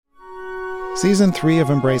Season 3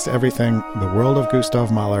 of Embrace Everything, The World of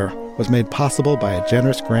Gustav Mahler, was made possible by a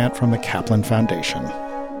generous grant from the Kaplan Foundation.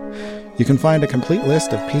 You can find a complete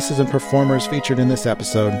list of pieces and performers featured in this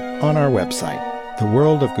episode on our website,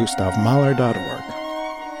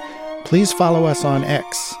 theworldofgustavmahler.org. Please follow us on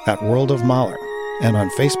X at World of Mahler and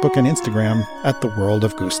on Facebook and Instagram at The World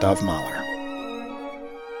of Gustav Mahler.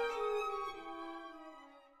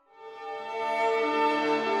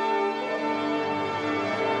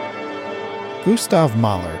 Gustav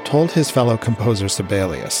Mahler told his fellow composer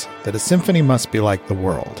Sibelius that a symphony must be like the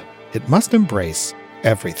world. It must embrace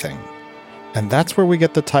everything. And that's where we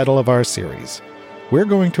get the title of our series. We're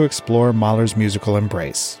going to explore Mahler's musical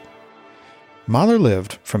embrace. Mahler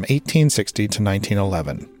lived from 1860 to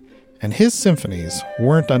 1911, and his symphonies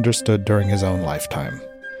weren't understood during his own lifetime.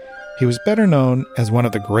 He was better known as one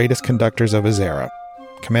of the greatest conductors of his era,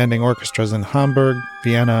 commanding orchestras in Hamburg,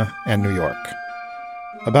 Vienna, and New York.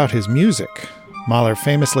 About his music, Mahler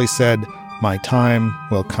famously said, "My time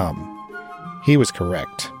will come." He was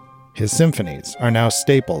correct. His symphonies are now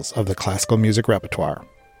staples of the classical music repertoire.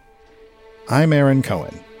 I'm Aaron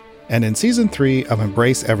Cohen, and in Season 3 of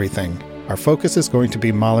Embrace Everything, our focus is going to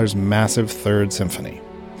be Mahler's massive Third Symphony.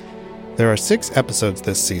 There are 6 episodes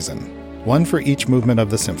this season, one for each movement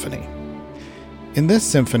of the symphony. In this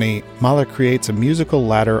symphony, Mahler creates a musical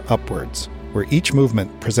ladder upwards, where each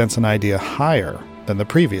movement presents an idea higher than the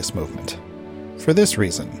previous movement. For this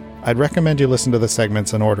reason, I'd recommend you listen to the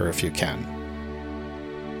segments in order if you can.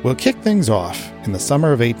 We'll kick things off in the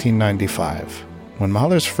summer of 1895, when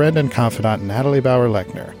Mahler's friend and confidant Natalie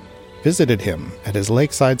Bauer-Lechner visited him at his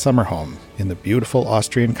lakeside summer home in the beautiful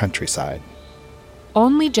Austrian countryside.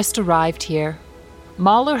 Only just arrived here.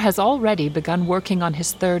 Mahler has already begun working on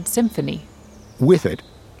his Third Symphony. With it,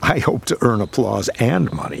 I hope to earn applause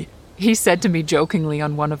and money. He said to me jokingly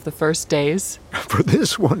on one of the first days. For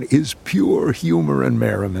this one is pure humor and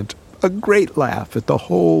merriment, a great laugh at the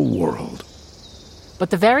whole world. But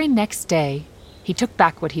the very next day, he took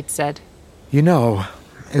back what he'd said. You know,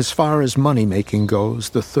 as far as money-making goes,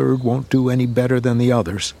 the third won't do any better than the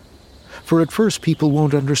others. For at first people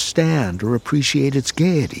won't understand or appreciate its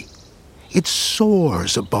gaiety. It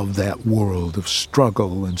soars above that world of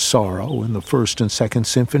struggle and sorrow in the First and Second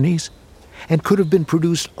Symphonies, and could have been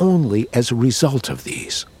produced only as a result of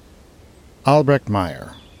these. Albrecht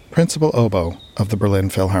Meyer, principal oboe of the Berlin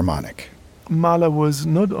Philharmonic. Mahler was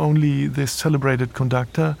not only this celebrated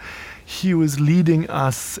conductor, he was leading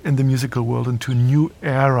us in the musical world into a new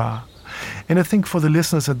era. And I think for the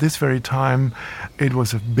listeners at this very time, it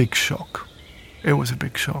was a big shock. It was a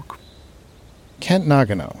big shock. Kent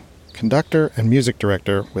Nagano, conductor and music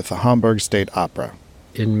director with the Hamburg State Opera.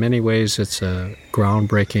 In many ways, it's a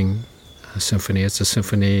groundbreaking symphony. It's a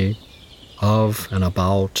symphony of and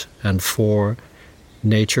about and for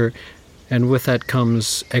nature. And with that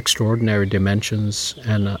comes extraordinary dimensions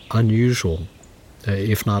and unusual,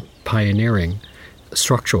 if not pioneering,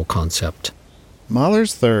 structural concept.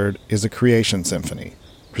 Mahler's Third is a creation symphony,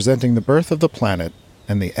 presenting the birth of the planet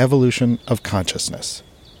and the evolution of consciousness.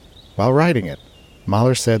 While writing it,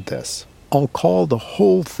 Mahler said this, "I'll call the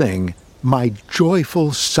whole thing my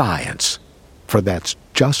joyful science, for that's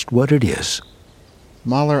just what it is."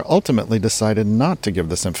 Mahler ultimately decided not to give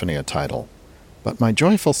the symphony a title, but My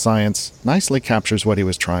Joyful Science nicely captures what he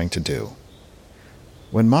was trying to do.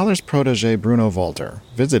 When Mahler's protégé Bruno Walter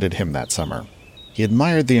visited him that summer, he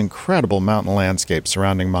admired the incredible mountain landscape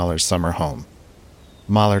surrounding Mahler's summer home.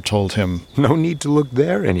 Mahler told him, "No need to look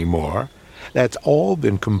there anymore. That's all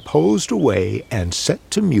been composed away and set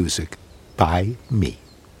to music by me."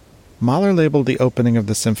 Mahler labeled the opening of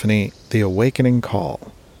the symphony the Awakening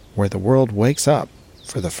Call, where the world wakes up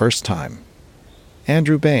for the first time.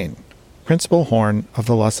 Andrew Bain, principal horn of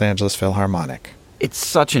the Los Angeles Philharmonic. It's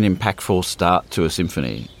such an impactful start to a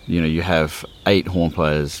symphony. You have 8 horn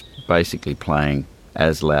players basically playing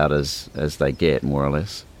as loud as they get, more or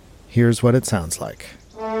less. Here's what it sounds like.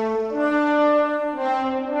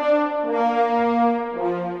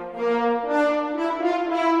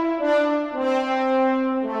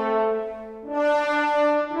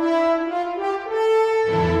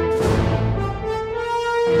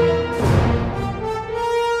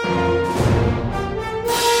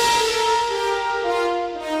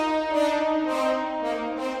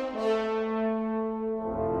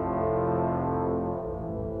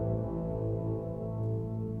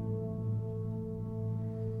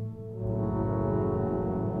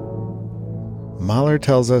 Mahler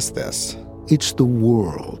tells us this. It's the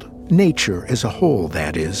world, nature as a whole,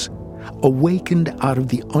 that is, awakened out of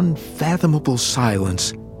the unfathomable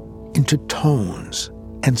silence into tones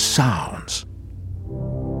and sounds.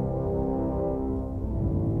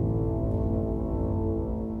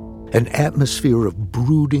 An atmosphere of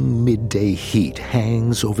brooding midday heat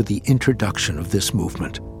hangs over the introduction of this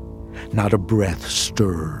movement. Not a breath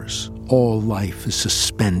stirs. All life is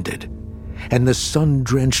suspended, and the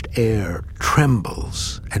sun-drenched air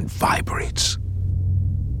trembles and vibrates.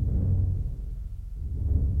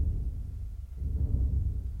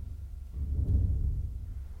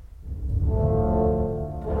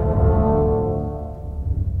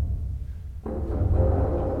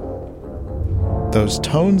 Those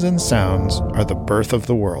tones and sounds are the birth of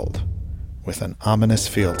the world, with an ominous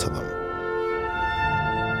feel to them.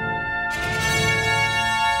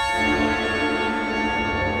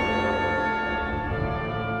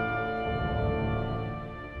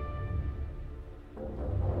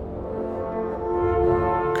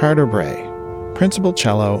 Carter Bray, principal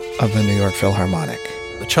cello of the New York Philharmonic.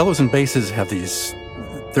 The cellos and basses have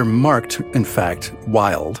they're marked, in fact,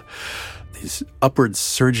 wild, these upward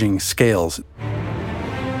surging scales.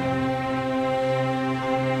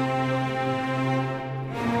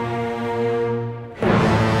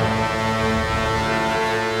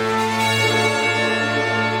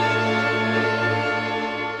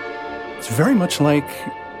 It's very much like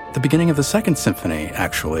the beginning of the Second Symphony,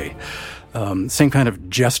 actually. Same kind of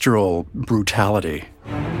gestural brutality.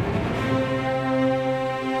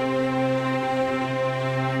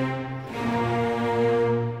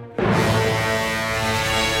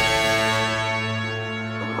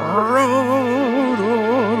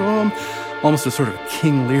 Almost a sort of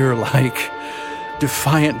King Lear-like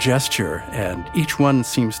defiant gesture, and each one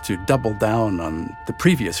seems to double down on the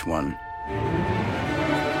previous one.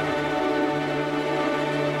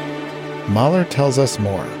 Mahler tells us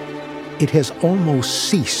more. It has almost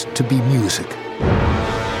ceased to be music.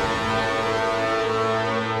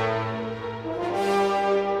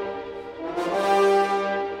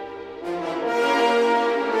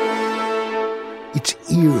 It's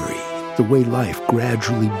eerie, the way life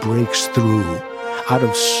gradually breaks through out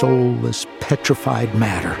of soulless, petrified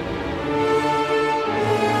matter.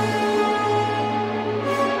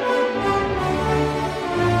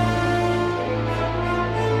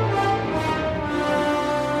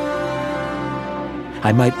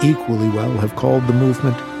 I might equally well have called the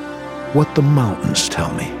movement What the Mountains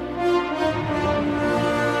Tell Me.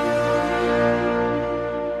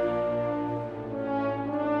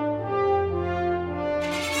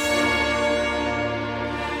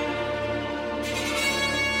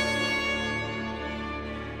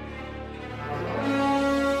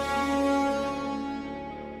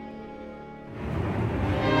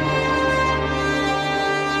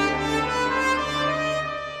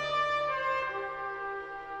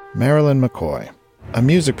 Marilyn McCoy, a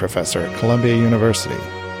music professor at Columbia University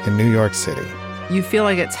in New York City. You feel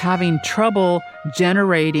like it's having trouble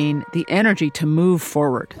generating the energy to move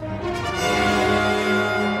forward.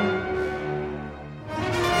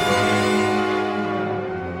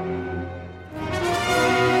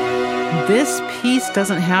 This piece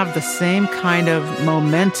doesn't have the same kind of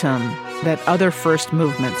momentum that other first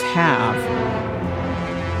movements have.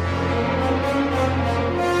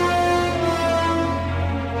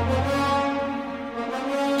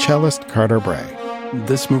 Cellist Carter Bray.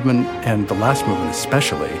 This movement, and the last movement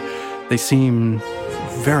especially, they seem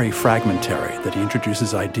very fragmentary, that he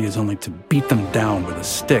introduces ideas only to beat them down with a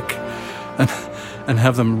stick and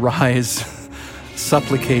have them rise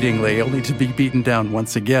supplicatingly, only to be beaten down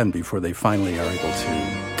once again before they finally are able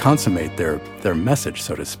to consummate their message,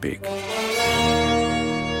 so to speak.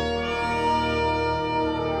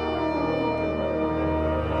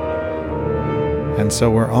 And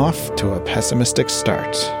so we're off to a pessimistic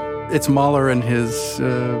start. It's Mahler in his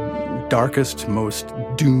darkest, most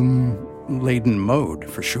doom-laden mode,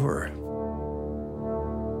 for sure.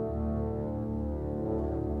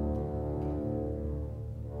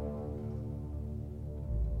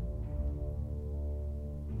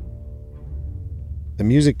 The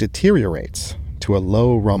music deteriorates to a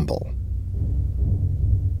low rumble.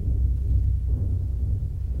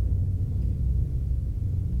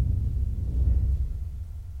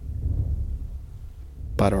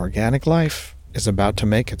 But organic life is about to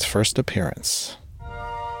make its first appearance.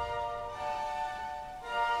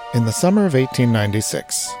 In the summer of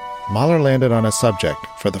 1896, Mahler landed on a subject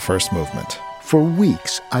for the first movement. For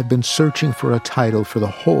weeks, I've been searching for a title for the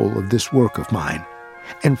whole of this work of mine.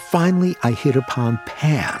 And finally, I hit upon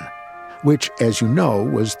Pan, which, as you know,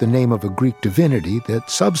 was the name of a Greek divinity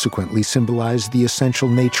that subsequently symbolized the essential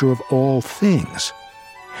nature of all things.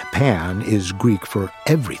 Pan is Greek for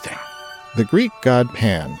everything. The Greek god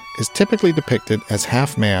Pan is typically depicted as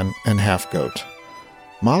half man and half goat.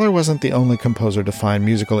 Mahler wasn't the only composer to find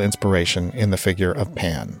musical inspiration in the figure of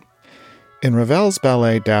Pan. In Ravel's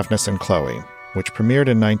ballet Daphnis and Chloe, which premiered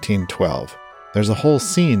in 1912, there's a whole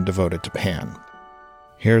scene devoted to Pan.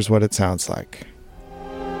 Here's what it sounds like.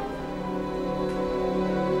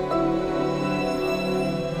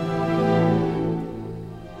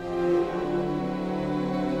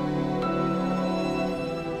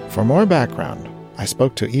 For more background, I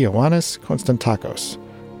spoke to Ioannis Konstantakos,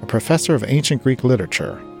 a professor of ancient Greek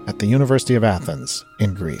literature at the University of Athens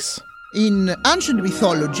in Greece. In ancient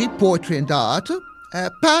mythology, poetry and art,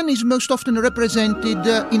 Pan is most often represented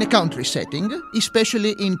in a country setting,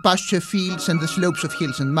 especially in pasture fields and the slopes of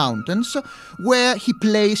hills and mountains, where he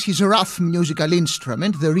plays his rough musical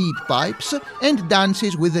instrument, the reed pipes, and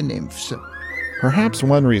dances with the nymphs. Perhaps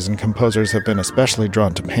one reason composers have been especially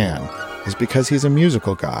drawn to Pan is because he's a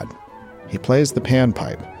musical god. He plays the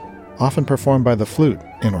panpipe, often performed by the flute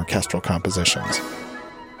in orchestral compositions.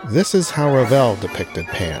 This is how Ravel depicted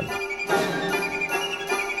Pan.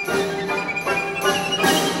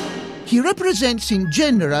 He represents in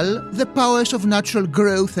general the powers of natural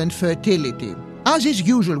growth and fertility, as is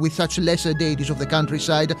usual with such lesser deities of the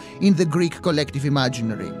countryside in the Greek collective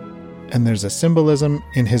imaginary. And there's a symbolism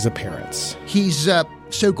in his appearance. His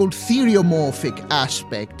so-called theriomorphic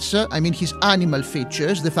aspects, his animal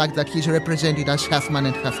features, the fact that he's represented as half man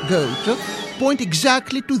and half goat, point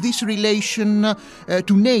exactly to this relation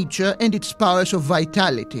to nature and its powers of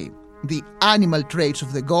vitality. The animal traits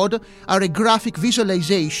of the god are a graphic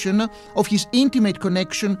visualization of his intimate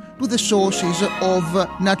connection to the sources of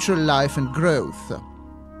natural life and growth.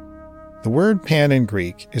 The word Pan in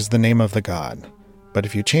Greek is the name of the god, but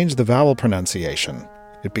if you change the vowel pronunciation,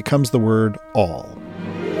 it becomes the word all.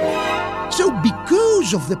 So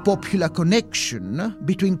because of the popular connection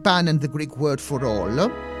between Pan and the Greek word for all,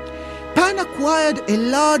 Pan acquired a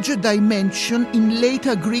larger dimension in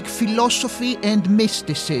later Greek philosophy and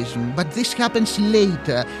mysticism, but this happens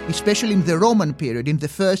later, especially in the Roman period, in the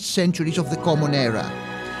first centuries of the Common Era.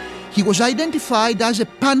 He was identified as a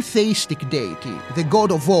pantheistic deity, the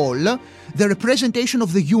god of all, the representation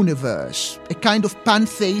of the universe, a kind of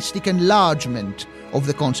pantheistic enlargement of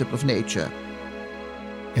the concept of nature.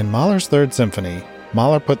 In Mahler's Third Symphony,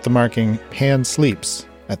 Mahler put the marking Pan sleeps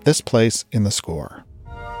at this place in the score.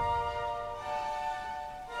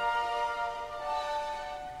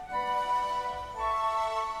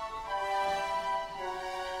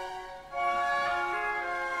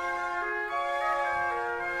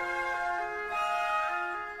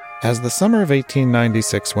 As the summer of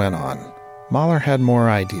 1896 went on, Mahler had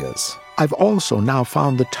more ideas. I've also now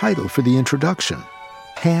found the title for the introduction,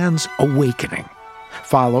 Pan's Awakening,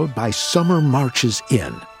 followed by Summer Marches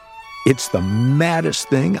In. It's the maddest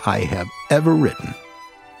thing I have ever written.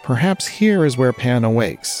 Perhaps here is where Pan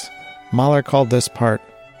awakes. Mahler called this part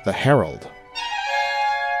the Herald.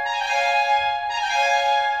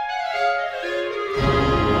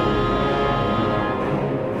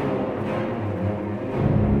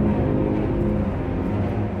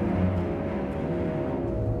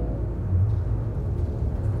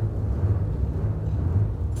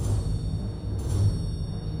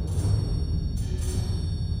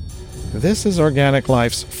 This is organic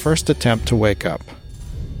life's first attempt to wake up.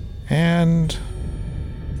 And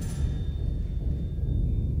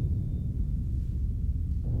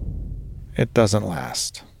it doesn't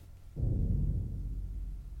last.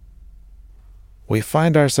 We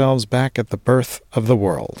find ourselves back at the birth of the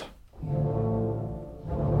world.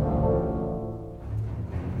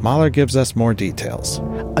 Mahler gives us more details.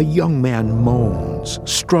 A young man moans,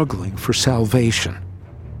 struggling for salvation.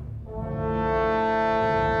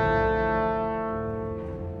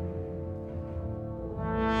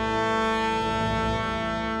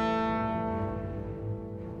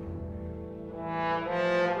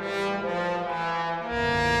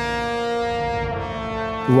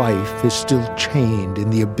 Life is still chained in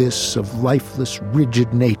the abyss of lifeless,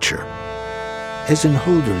 rigid nature, as in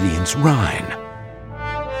Hölderlin's Rhine.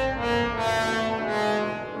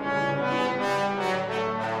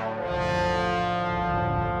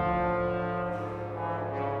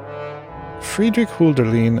 Friedrich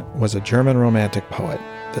Hölderlin was a German Romantic poet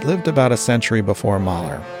that lived about a century before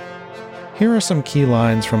Mahler. Here are some key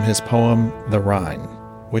lines from his poem, The Rhine,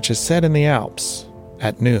 which is set in the Alps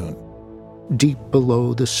at noon. Deep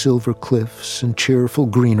below the silver cliffs and cheerful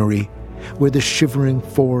greenery, where the shivering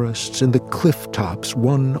forests and the cliff tops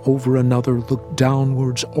one over another look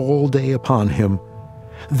downwards all day upon him,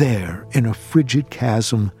 there, in a frigid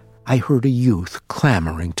chasm, I heard a youth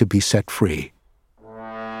clamoring to be set free.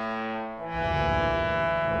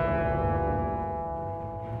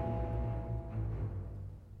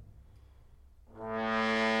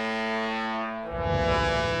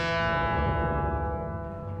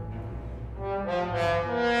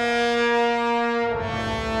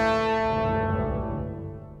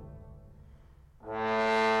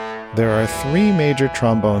 there are 3 major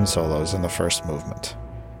trombone solos in the first movement.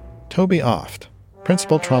 Toby Oft,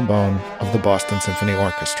 principal trombone of the Boston Symphony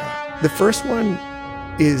Orchestra. The first one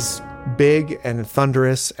is big and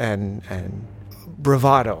thunderous and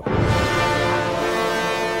bravado.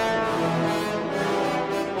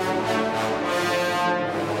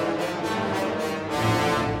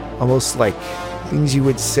 Almost like things you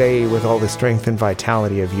would say with all the strength and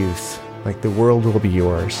vitality of youth, like the world will be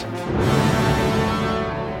yours.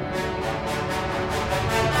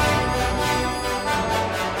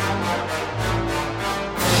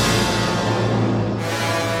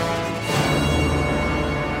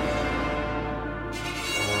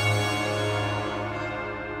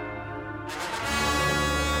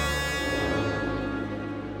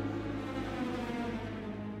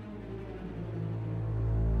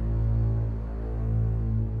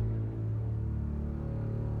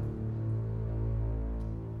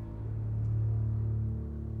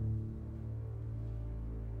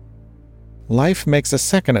 Life makes a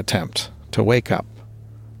second attempt to wake up.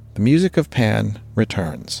 The music of Pan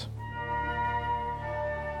returns.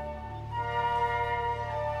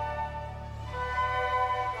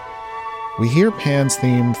 We hear Pan's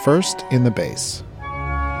theme first in the bass.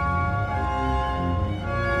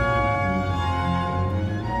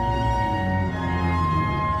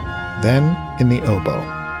 Then in the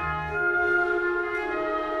oboe.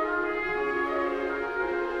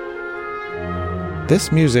 This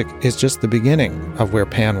music is just the beginning of where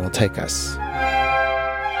Pan will take us.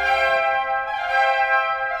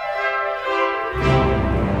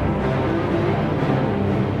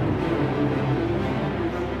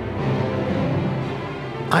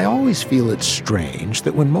 I always feel it's strange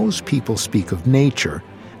that when most people speak of nature,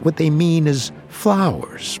 what they mean is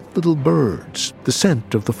flowers, little birds, the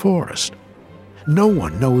scent of the forest. No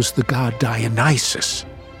one knows the god Dionysus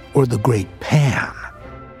or the great Pan.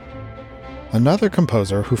 Another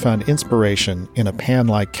composer who found inspiration in a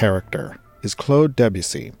Pan-like character is Claude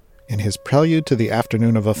Debussy in his Prelude to the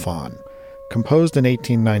Afternoon of a Faun, composed in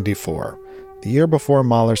 1894, the year before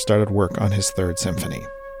Mahler started work on his Third Symphony.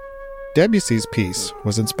 Debussy's piece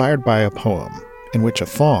was inspired by a poem in which a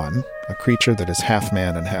faun, a creature that is half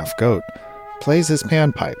man and half goat, plays his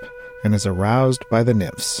panpipe and is aroused by the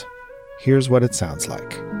nymphs. Here's what it sounds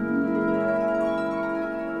like.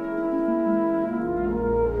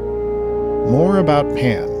 More about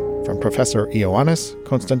Pan from Professor Ioannis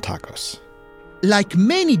Konstantakos. Like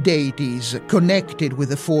many deities connected with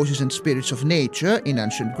the forces and spirits of nature in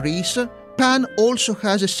ancient Greece, Pan also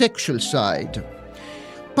has a sexual side.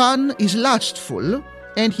 Pan is lustful,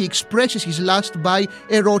 and he expresses his lust by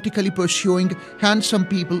erotically pursuing handsome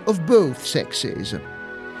people of both sexes.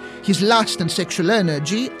 His lust and sexual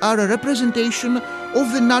energy are a representation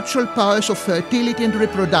of the natural powers of fertility and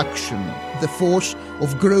reproduction, the force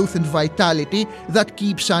of growth and vitality that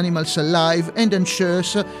keeps animals alive and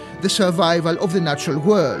ensures the survival of the natural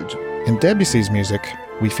world. In Debussy's music,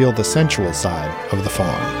 we feel the sensual side of the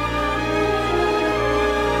faun.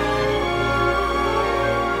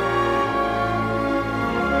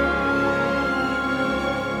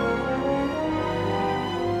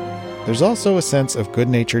 There's also a sense of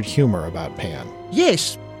good-natured humor about Pan.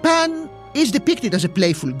 Yes, Pan is depicted as a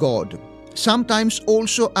playful god, sometimes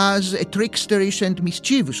also as a tricksterish and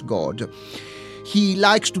mischievous god. He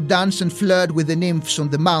likes to dance and flirt with the nymphs on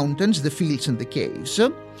the mountains, the fields and the caves.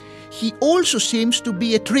 He also seems to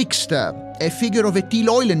be a trickster, a figure of a Till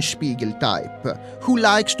Eulenspiegel type, who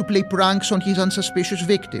likes to play pranks on his unsuspicious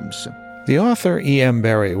victims. The author E.M.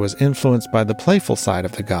 Barrie was influenced by the playful side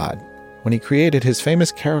of the god when he created his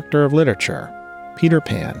famous character of literature, Peter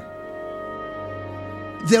Pan.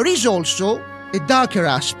 There is also a darker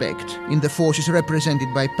aspect in the forces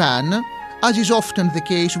represented by Pan, as is often the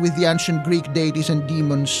case with the ancient Greek deities and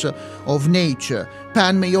demons of nature.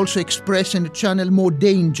 Pan may also express and channel more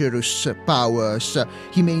dangerous powers.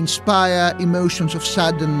 He may inspire emotions of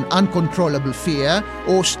sudden, uncontrollable fear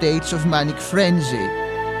or states of manic frenzy.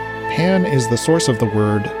 Pan is the source of the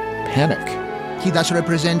word panic. He thus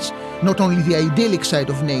represents not only the idyllic side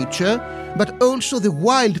of nature, but also the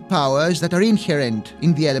wild powers that are inherent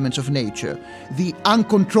in the elements of nature, the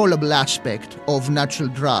uncontrollable aspect of natural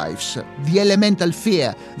drives, the elemental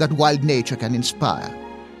fear that wild nature can inspire.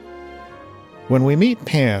 When we meet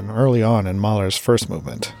Pan early on in Mahler's first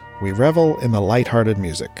movement, we revel in the light-hearted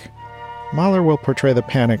music. Mahler will portray the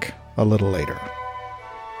panic a little later.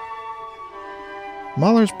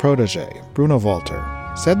 Mahler's protege, Bruno Walter,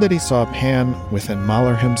 said that he saw Pan within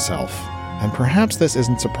Mahler himself, and perhaps this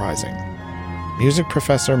isn't surprising. Music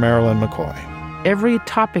professor Marilyn McCoy. Every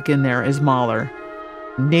topic in there is Mahler.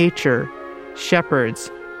 Nature,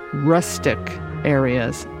 shepherds, rustic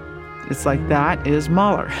areas, It's like, that is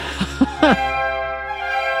Mahler.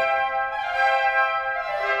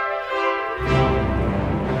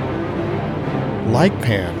 Like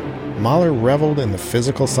Pan, Mahler reveled in the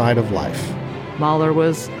physical side of life. Mahler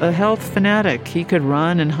was a health fanatic. He could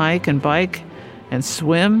run and hike and bike and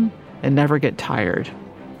swim and never get tired.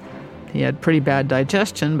 He had pretty bad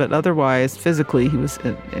digestion, but otherwise, physically, he was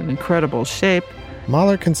in incredible shape.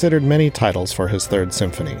 Mahler considered many titles for his Third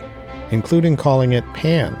Symphony, including calling it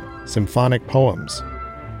Pan, Symphonic Poems.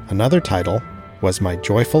 Another title was My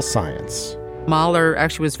Joyful Science. Mahler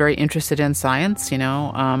actually was very interested in science, it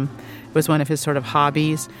was one of his sort of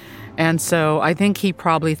hobbies. And so I think he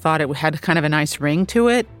probably thought it had kind of a nice ring to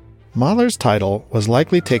it. Mahler's title was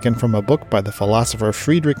likely taken from a book by the philosopher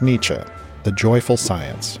Friedrich Nietzsche, The Joyful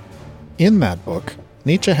Science. In that book,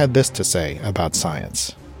 Nietzsche had this to say about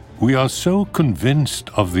science. We are so convinced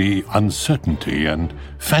of the uncertainty and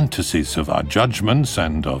fantasies of our judgments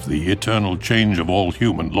and of the eternal change of all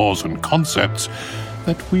human laws and concepts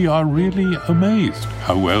that we are really amazed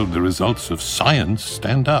how well the results of science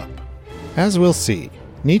stand up. As we'll see,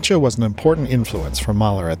 Nietzsche was an important influence for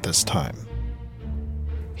Mahler at this time.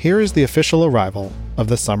 Here is the official arrival of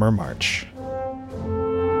the Summer March.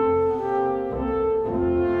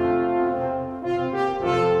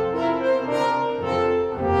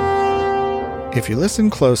 If you listen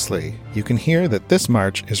closely, you can hear that this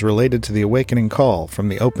march is related to the awakening call from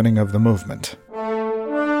the opening of the movement.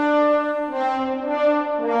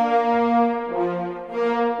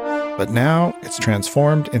 But now it's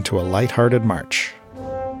transformed into a light-hearted march.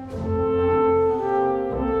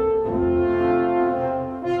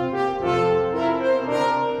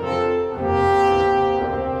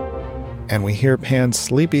 And we hear Pan's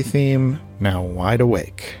sleepy theme, now wide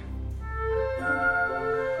awake.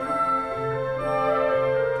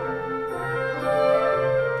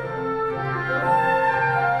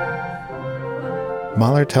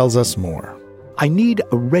 Mahler tells us more. I need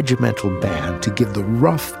a regimental band to give the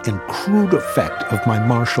rough and crude effect of my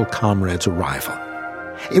martial comrade's arrival.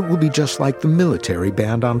 It will be just like the military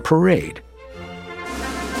band on parade.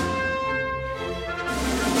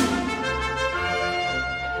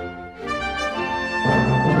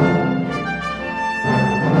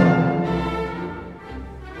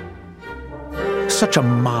 Such a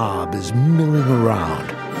mob is milling around.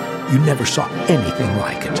 You never saw anything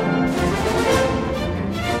like it.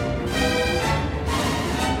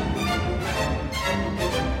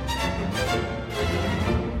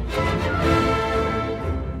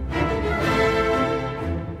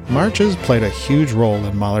 Marches played a huge role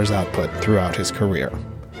in Mahler's output throughout his career.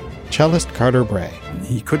 Cellist Carter Bray.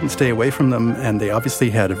 He couldn't stay away from them, and they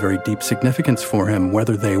obviously had a very deep significance for him,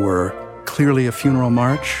 whether they were clearly a funeral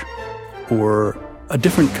march or a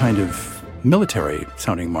different kind of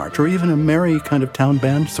military-sounding march, or even a merry kind of town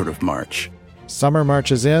band sort of march. Summer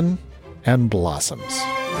marches in and blossoms.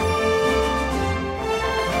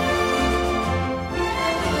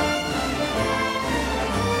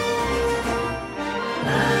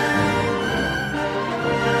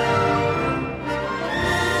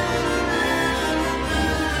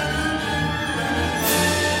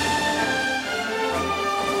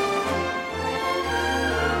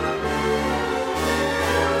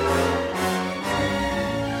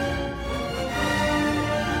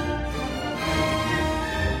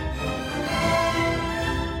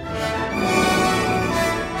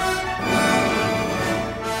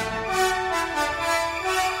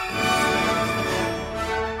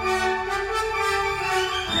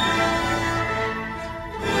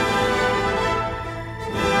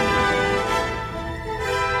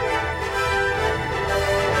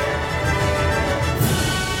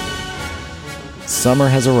 Summer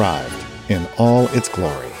has arrived in all its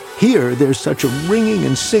glory. Here, there's such a ringing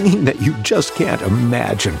and singing that you just can't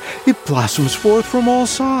imagine. It blossoms forth from all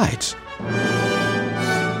sides.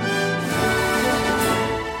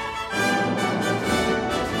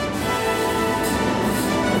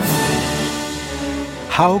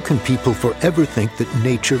 How can people forever think that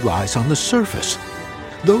nature lies on the surface?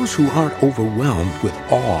 Those who aren't overwhelmed with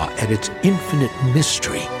awe at its infinite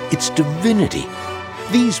mystery, its divinity,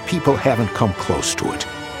 these people haven't come close to it.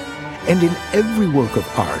 And in every work of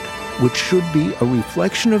art, which should be a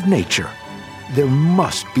reflection of nature, there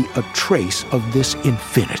must be a trace of this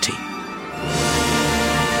infinity.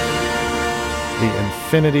 The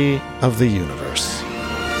infinity of the universe.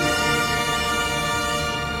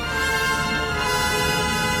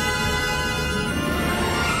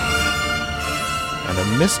 And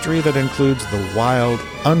a mystery that includes the wild,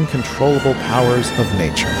 uncontrollable powers of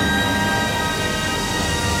nature.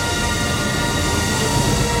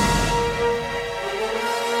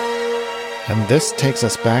 And this takes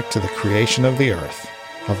us back to the creation of the earth,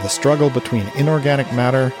 of the struggle between inorganic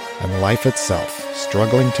matter and life itself,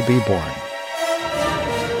 struggling to be born.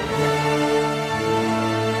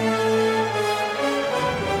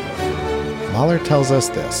 Mahler tells us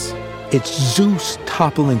this. It's Zeus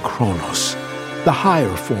toppling Kronos, the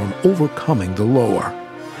higher form overcoming the lower,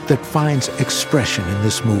 that finds expression in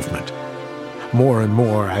this movement. More and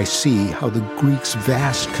more I see how the Greeks'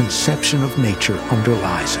 vast conception of nature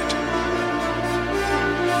underlies it.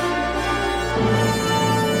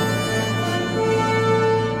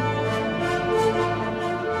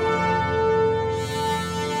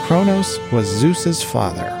 Kronos was Zeus's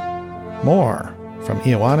father. More from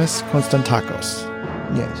Ioannis Konstantakos.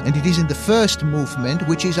 Yes, and it is in the first movement,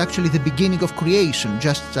 which is actually the beginning of creation,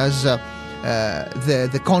 just as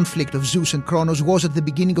the conflict of Zeus and Kronos was at the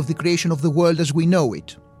beginning of the creation of the world as we know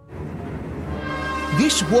it.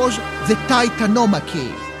 This was the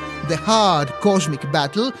Titanomachy, the hard cosmic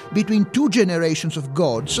battle between two generations of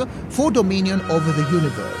gods for dominion over the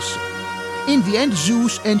universe. In the end,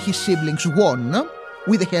 Zeus and his siblings won,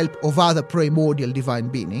 with the help of other primordial divine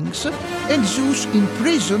beings, and Zeus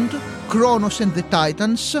imprisoned Kronos and the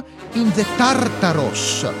Titans in the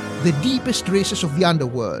Tartaros, the deepest races of the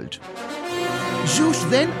underworld. Zeus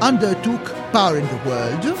then undertook power in the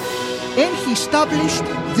world, and he established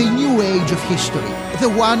the new age of history, the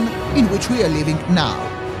one in which we are living now.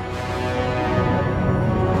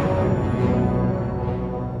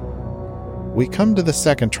 We come to the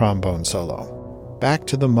second trombone solo, back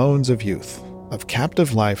to the moans of youth, of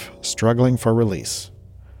captive life struggling for release.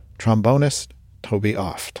 Trombonist Toby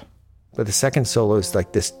Oft. But the second solo is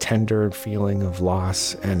like this tender feeling of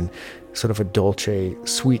loss and sort of a dolce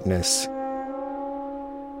sweetness.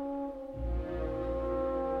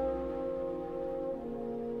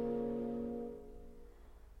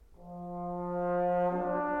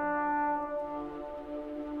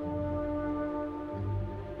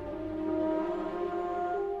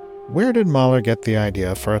 Where did Mahler get the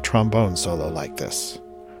idea for a trombone solo like this?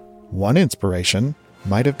 One inspiration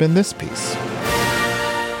might have been this piece.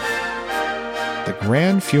 The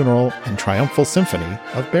Grand Funeral and Triumphal Symphony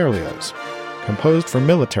of Berlioz, composed for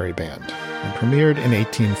military band and premiered in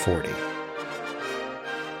 1840.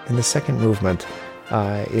 And the second movement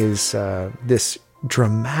is this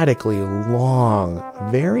dramatically long,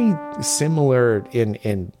 very similar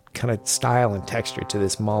in kind of style and texture to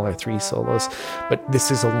this Mahler 3 solos, but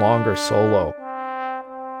this is a longer solo.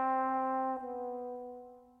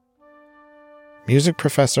 Music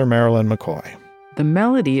professor Marilyn McCoy. The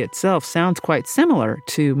melody itself sounds quite similar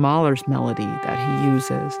to Mahler's melody that he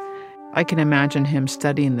uses. I can imagine him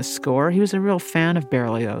studying the score. He was a real fan of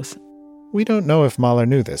Berlioz. We don't know if Mahler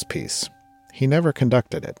knew this piece. He never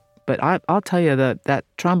conducted it. But I'll tell you that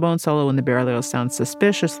trombone solo in the Berlioz sounds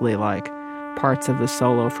suspiciously like parts of the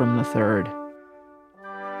solo from the third.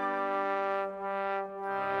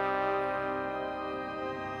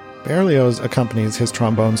 Berlioz accompanies his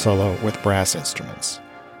trombone solo with brass instruments.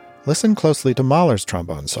 Listen closely to Mahler's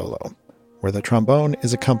trombone solo, where the trombone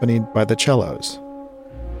is accompanied by the cellos.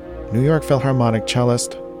 New York Philharmonic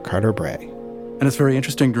cellist Carter Bray. And it's very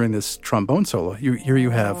interesting during this trombone solo. Here you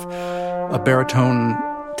have a baritone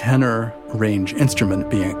tenor range instrument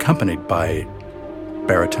being accompanied by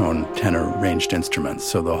baritone tenor ranged instruments.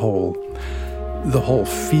 So the whole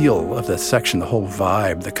feel of this section, the whole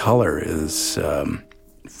vibe, the color is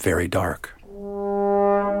very dark.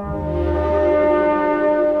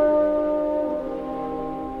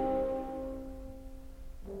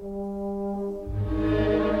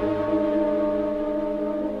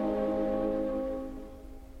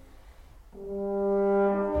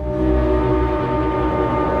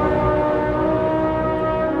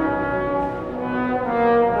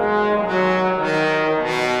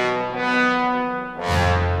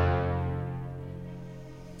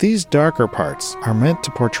 These darker parts are meant to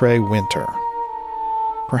portray winter.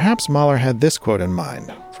 Perhaps Mahler had this quote in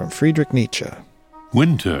mind from Friedrich Nietzsche.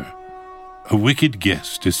 Winter. A wicked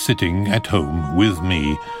guest is sitting at home with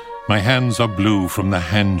me. My hands are blue from the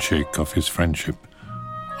handshake of his friendship.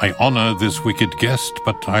 I honor this wicked guest,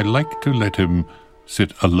 but I like to let him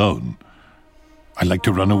sit alone. I like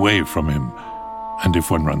to run away from him. And if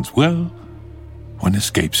one runs well, one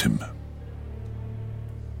escapes him.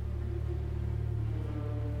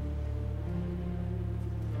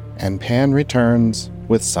 And Pan returns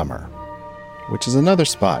with summer, which is another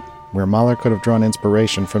spot where Mahler could have drawn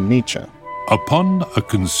inspiration from Nietzsche. Upon a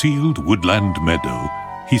concealed woodland meadow,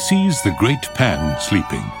 he sees the great Pan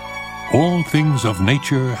sleeping. All things of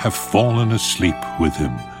nature have fallen asleep with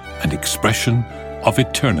him, an expression of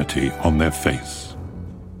eternity on their face.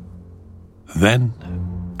 Then,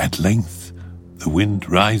 at length, The wind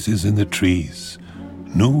rises in the trees.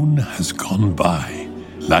 Noon has gone by.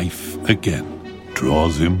 Life again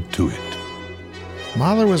draws him to it.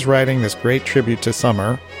 Mahler was writing this great tribute to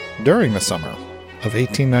summer during the summer of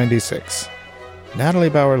 1896. Natalie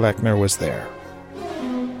Bauer-Lechner was there.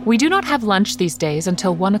 We do not have lunch these days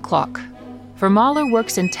until 1 o'clock, for Mahler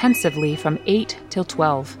works intensively from 8 till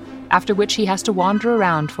 12, after which he has to wander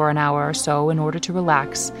around for an hour or so in order to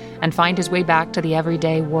relax and find his way back to the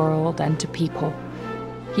everyday world and to people.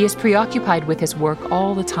 He is preoccupied with his work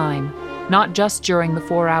all the time, not just during the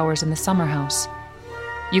 4 hours in the summer house.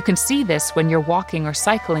 You can see this when you're walking or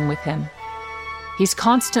cycling with him. He's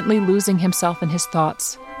constantly losing himself in his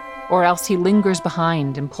thoughts, or else he lingers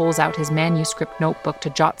behind and pulls out his manuscript notebook to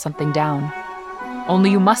jot something down.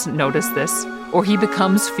 Only you mustn't notice this, or he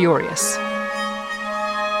becomes furious.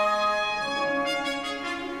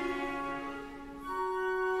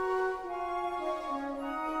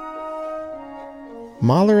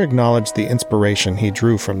 Mahler acknowledged the inspiration he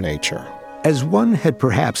drew from nature. As one had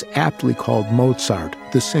perhaps aptly called Mozart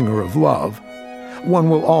the singer of love, one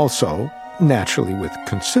will also, naturally with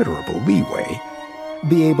considerable leeway,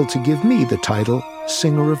 be able to give me the title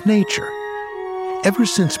Singer of Nature. Ever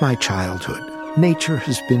since my childhood, nature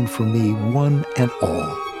has been for me one and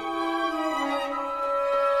all.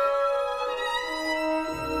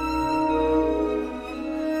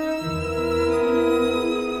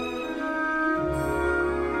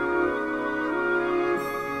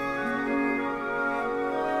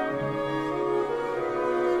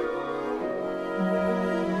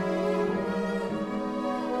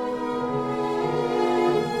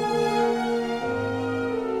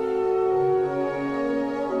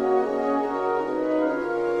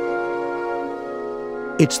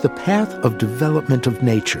 It's the path of development of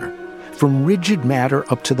nature, from rigid matter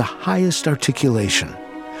up to the highest articulation,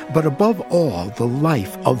 but above all, the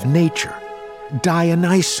life of nature,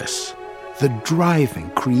 Dionysus, the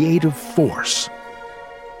driving creative force.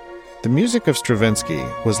 The music of Stravinsky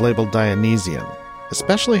was labeled Dionysian,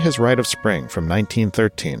 especially his Rite of Spring from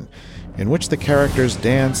 1913, in which the characters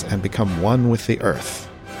dance and become one with the earth.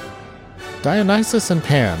 Dionysus and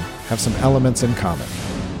Pan have some elements in common.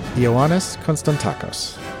 Ioannis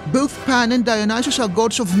Konstantakos. Both Pan and Dionysus are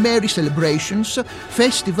gods of merry celebrations,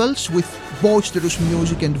 festivals with boisterous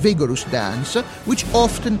music and vigorous dance, which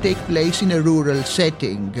often take place in a rural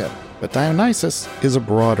setting. But Dionysus is a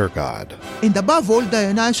broader god. And above all,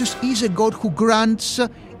 Dionysus is a god who grants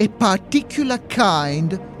a particular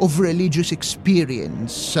kind of religious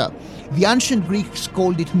experience. The ancient Greeks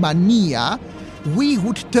called it mania. We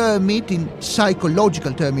would term it, in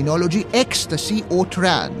psychological terminology, ecstasy or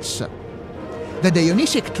trance. The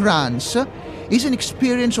Dionysic trance is an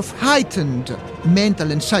experience of heightened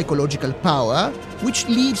mental and psychological power, which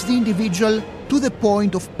leads the individual to the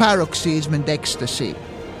point of paroxysm and ecstasy.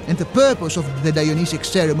 And the purpose of the Dionysic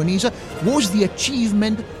ceremonies was the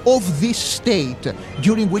achievement of this state,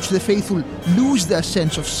 during which the faithful lose their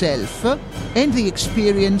sense of self and they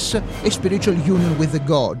experience a spiritual union with the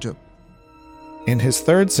god. In his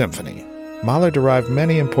Third Symphony, Mahler derived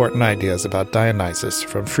many important ideas about Dionysus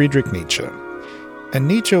from Friedrich Nietzsche. And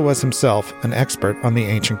Nietzsche was himself an expert on the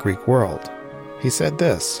ancient Greek world. He said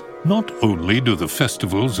this: Not only do the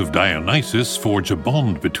festivals of Dionysus forge a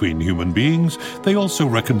bond between human beings, they also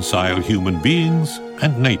reconcile human beings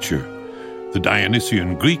and nature. The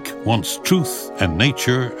Dionysian Greek wants truth and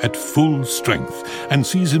nature at full strength and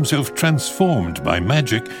sees himself transformed by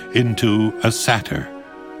magic into a satyr.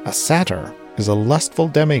 A satyr is a lustful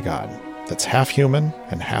demigod that's half human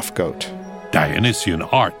and half goat. Dionysian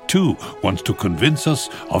art, too, wants to convince us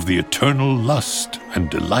of the eternal lust and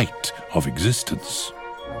delight of existence.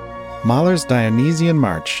 Mahler's Dionysian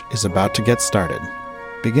March is about to get started,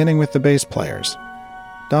 beginning with the bass players.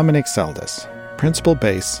 Dominic Seldes, principal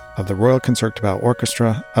bass of the Royal Concertgebouw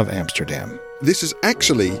Orchestra of Amsterdam. This is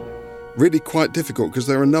actually really quite difficult because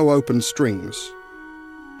there are no open strings.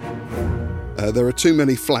 There are too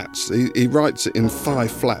many flats. He writes it in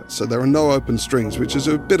 5 flats, so there are no open strings, which is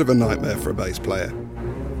a bit of a nightmare for a bass player.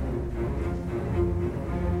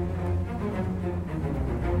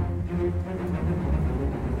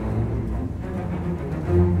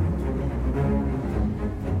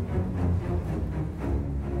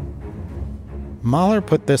 Mahler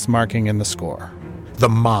put this marking in the score. The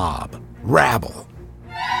mob, rabble.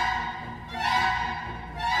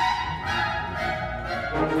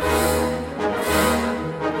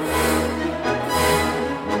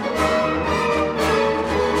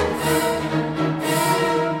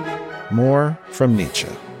 More from Nietzsche.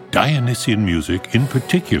 Dionysian music, in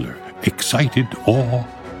particular, excited awe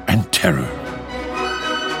and terror.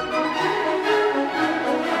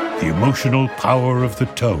 the emotional power of the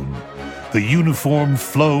tone, the uniform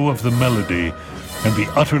flow of the melody, and the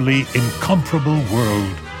utterly incomparable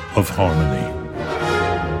world of harmony.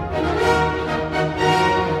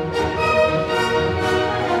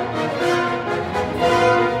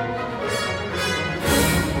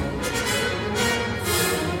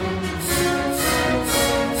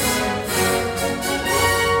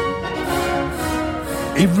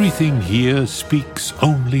 Everything here speaks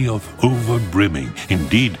only of overbrimming,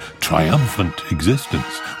 indeed triumphant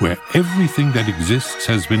existence, where everything that exists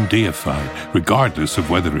has been deified, regardless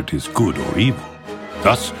of whether it is good or evil.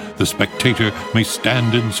 Thus, the spectator may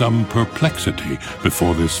stand in some perplexity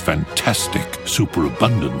before this fantastic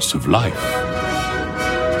superabundance of life.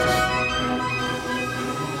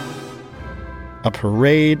 A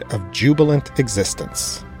parade of jubilant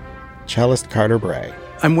existence. Cellist Carter Bray.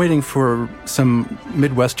 I'm waiting for some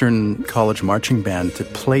Midwestern college marching band to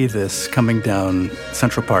play this coming down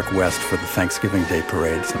Central Park West for the Thanksgiving Day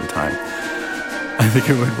parade sometime. I think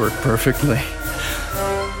it would work perfectly.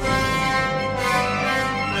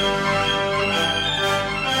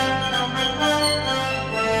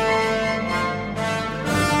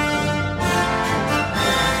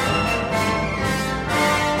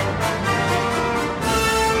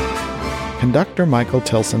 Conductor Michael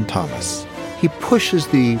Tilson Thomas. He pushes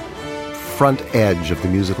the front edge of the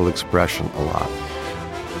musical expression a lot,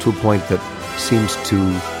 to a point that seems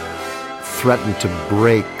to threaten to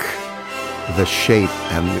break the shape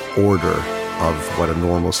and the order of what a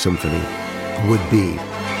normal symphony would be.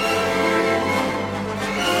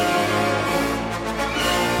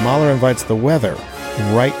 Mahler invites the weather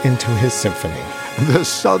right into his symphony. The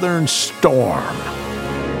Southern Storm.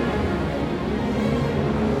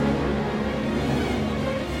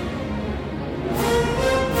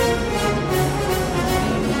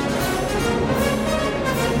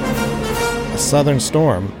 Southern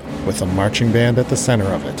Storm with a marching band at the center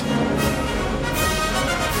of it.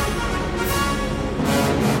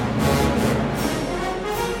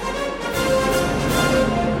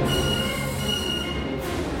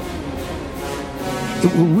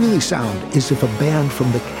 It will really sound as if a band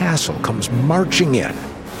from the castle comes marching in,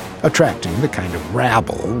 attracting the kind of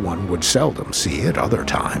rabble one would seldom see at other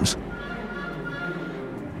times.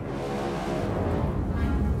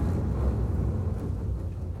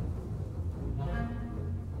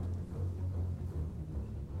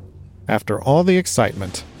 After all the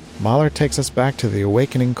excitement, Mahler takes us back to the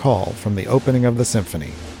awakening call from the opening of the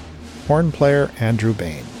symphony. Horn player Andrew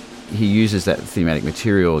Bain. He uses that thematic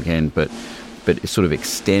material again, but it sort of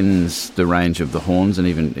extends the range of the horns,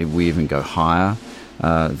 and we even go higher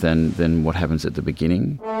than what happens at the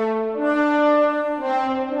beginning.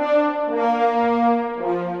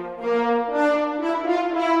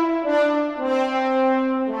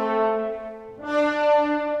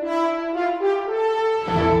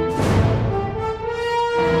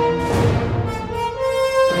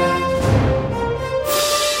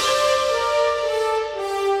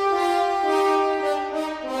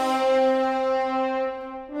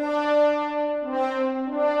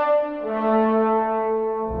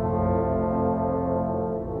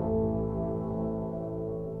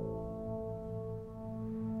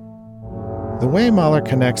 The way Mahler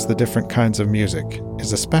connects the different kinds of music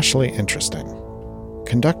is especially interesting.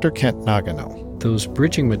 Conductor Kent Nagano. Those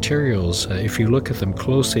bridging materials, if you look at them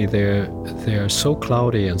closely, they're so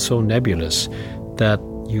cloudy and so nebulous that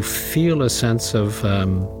you feel a sense of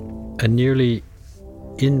a nearly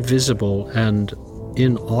invisible and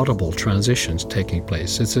inaudible transitions taking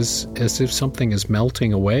place. It's as if something is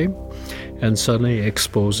melting away and suddenly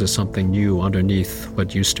exposes something new underneath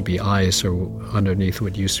what used to be ice or underneath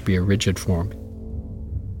what used to be a rigid form.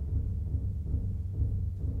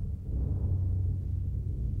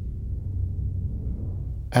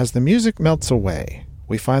 As the music melts away,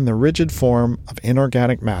 we find the rigid form of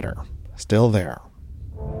inorganic matter still there.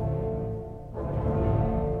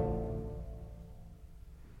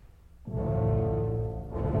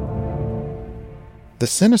 The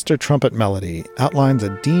sinister trumpet melody outlines a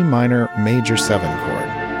D minor major 7 chord.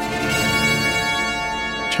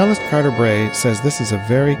 Cellist Carter Bray says this is a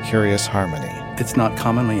very curious harmony. It's not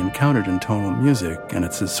commonly encountered in tonal music, and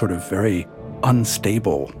it's a sort of very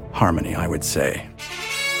unstable harmony, I would say.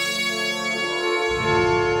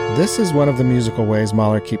 This is one of the musical ways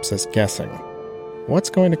Mahler keeps us guessing. What's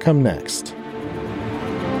going to come next?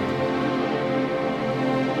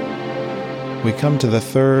 We come to the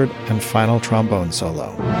third and final trombone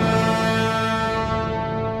solo.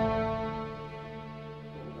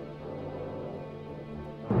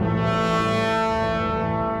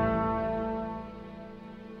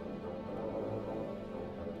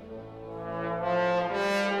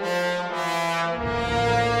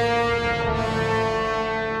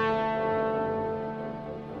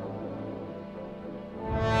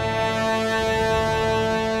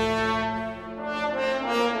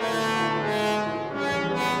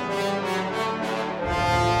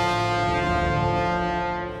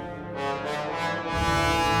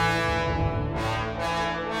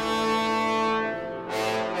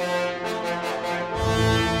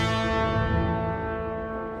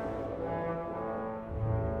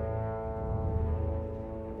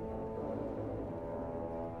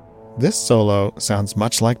 This solo sounds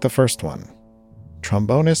much like the first one.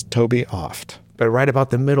 Trombonist Toby Oft. But right about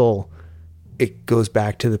the middle, it goes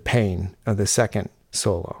back to the pain of the second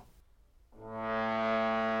solo.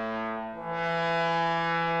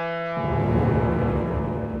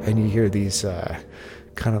 And you hear these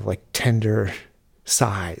kind of like tender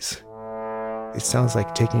sighs. It sounds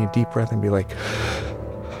like taking a deep breath and be like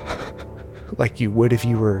you would if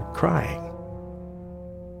you were crying.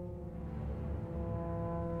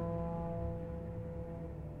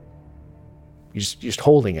 You're just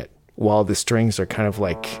holding it while the strings are kind of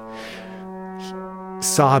like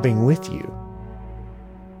sobbing with you.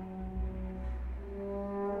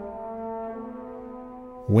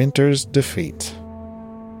 Winter's Defeat.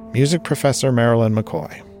 Music professor Marilyn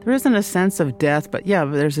McCoy. There isn't a sense of death, but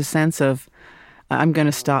there's a sense of, I'm going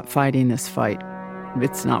to stop fighting this fight.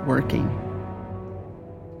 It's not working.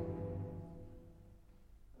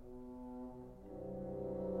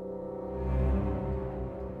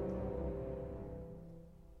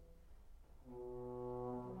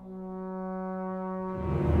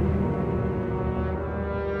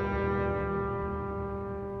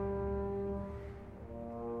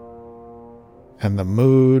 And the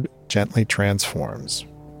mood gently transforms.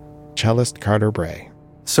 Cellist Carter Bray.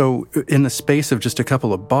 So in the space of just a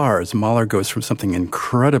couple of bars, Mahler goes from something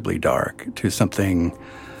incredibly dark to something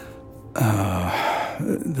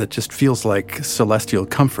that just feels like celestial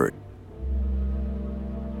comfort.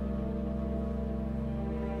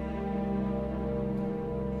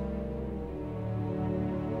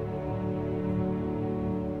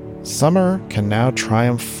 Summer can now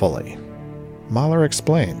triumph fully. Mahler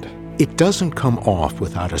explained. It doesn't come off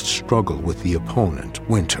without a struggle with the opponent,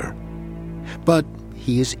 Winter. But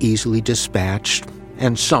he is easily dispatched,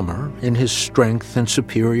 and Summer, in his strength and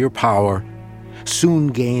superior power, soon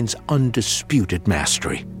gains undisputed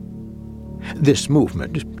mastery. This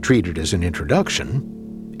movement, treated as an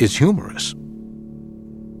introduction, is humorous.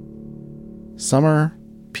 Summer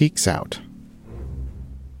peeks out,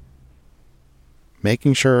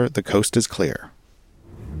 making sure the coast is clear.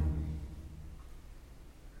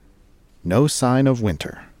 No sign of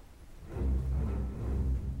Winter.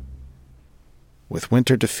 With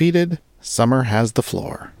Winter defeated, Summer has the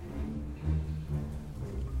floor.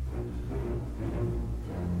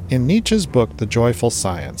 In Nietzsche's book, The Joyful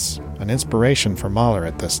Science, an inspiration for Mahler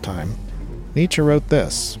at this time, Nietzsche wrote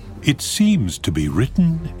this. It seems to be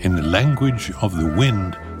written in the language of the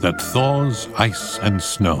wind that thaws ice and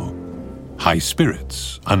snow. High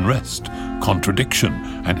spirits, unrest, contradiction,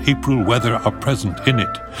 and April weather are present in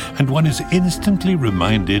it, and one is instantly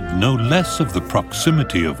reminded no less of the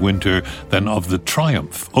proximity of winter than of the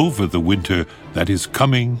triumph over the winter that is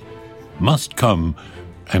coming, must come,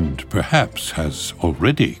 and perhaps has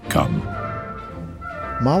already come.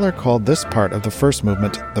 Mahler called this part of the first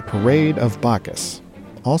movement the Parade of Bacchus,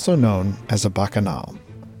 also known as a bacchanal.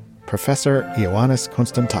 Professor Ioannis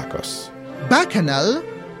Konstantakos. Bacchanal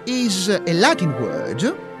is a Latin word,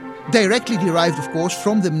 directly derived, of course,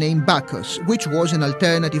 from the name Bacchus, which was an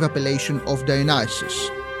alternative appellation of Dionysus.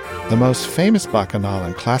 The most famous bacchanal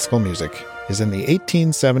in classical music is in the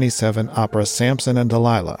 1877 opera Samson and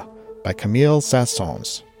Delilah by Camille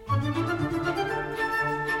Saint-Saëns.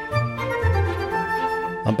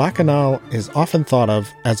 A bacchanal is often thought of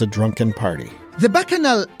as a drunken party. The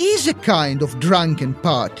bacchanal is a kind of drunken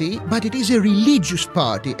party, but it is a religious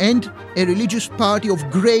party, and a religious party of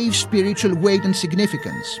grave spiritual weight and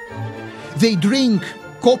significance. They drink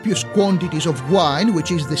copious quantities of wine,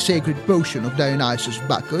 which is the sacred potion of Dionysus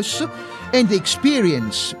Bacchus, and they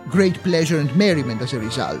experience great pleasure and merriment as a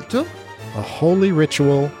result. A holy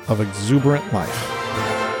ritual of exuberant life.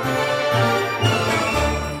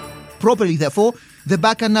 Properly, therefore, the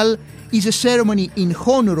bacchanal is a ceremony in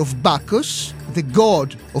honor of Bacchus, the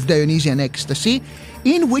god of Dionysian ecstasy,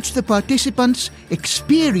 in which the participants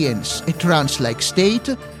experience a trance-like state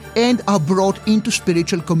and are brought into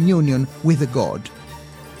spiritual communion with the god.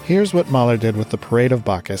 Here's what Mahler did with the Parade of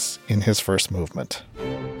Bacchus in his first movement.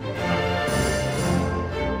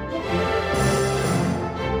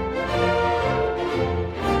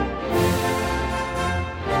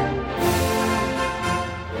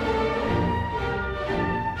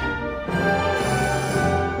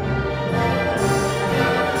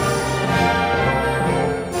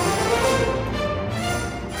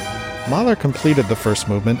 Mahler completed the first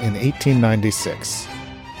movement in 1896.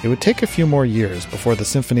 It would take a few more years before the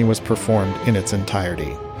symphony was performed in its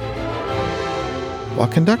entirety. While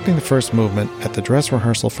conducting the first movement at the dress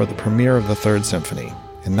rehearsal for the premiere of the Third Symphony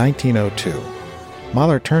in 1902,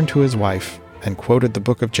 Mahler turned to his wife and quoted the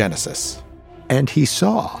book of Genesis. And he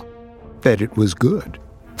saw that it was good.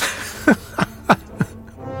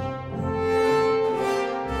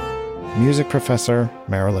 music professor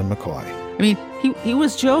Marilyn McCoy. I mean, he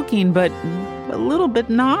was joking, but a little bit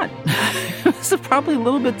not. It was probably a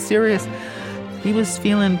little bit serious. He was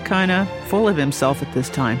feeling kind of full of himself at this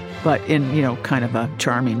time, but in, kind of a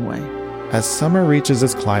charming way. As summer reaches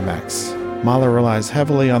its climax, Mahler relies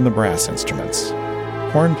heavily on the brass instruments.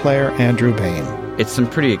 Horn player Andrew Bain. It's some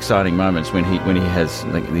pretty exciting moments when he has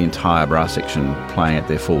the entire brass section playing at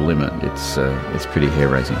their full limit. It's pretty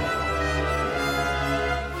hair-raising.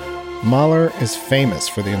 Mahler is famous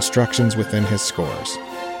for the instructions within his scores.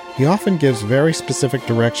 He often gives very specific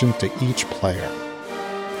direction to each player.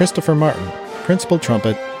 Christopher Martin, principal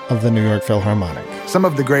trumpet of the New York Philharmonic. Some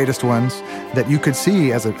of the greatest ones that you could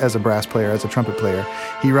see as a brass player, as a trumpet player.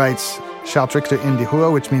 He writes Schalltrichter in die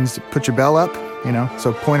Höhe, which means to put your bell up,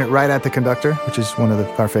 so point it right at the conductor, which is one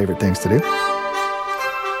of our favorite things to do.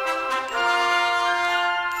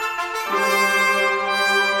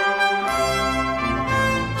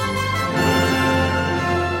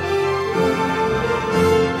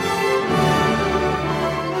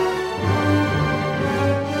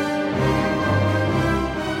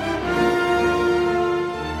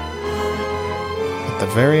 At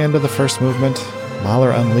the very end of the first movement,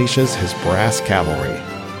 Mahler unleashes his brass cavalry.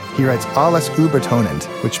 He writes Alles übertonend,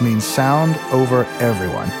 which means sound over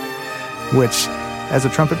everyone, which, as a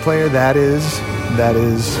trumpet player, that is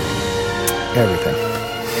everything.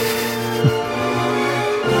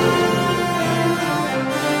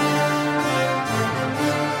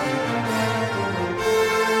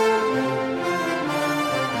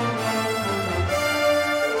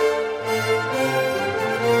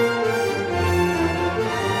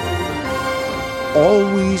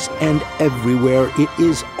 Always and everywhere, it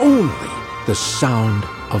is only the sound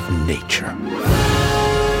of nature.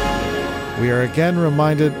 We are again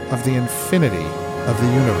reminded of the infinity of the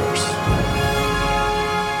universe.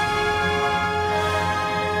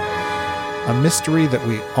 A mystery that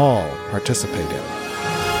we all participate in.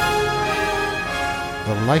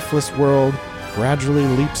 The lifeless world gradually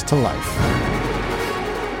leaps to life.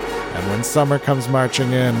 And when summer comes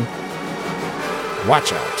marching in,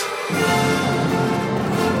 watch out.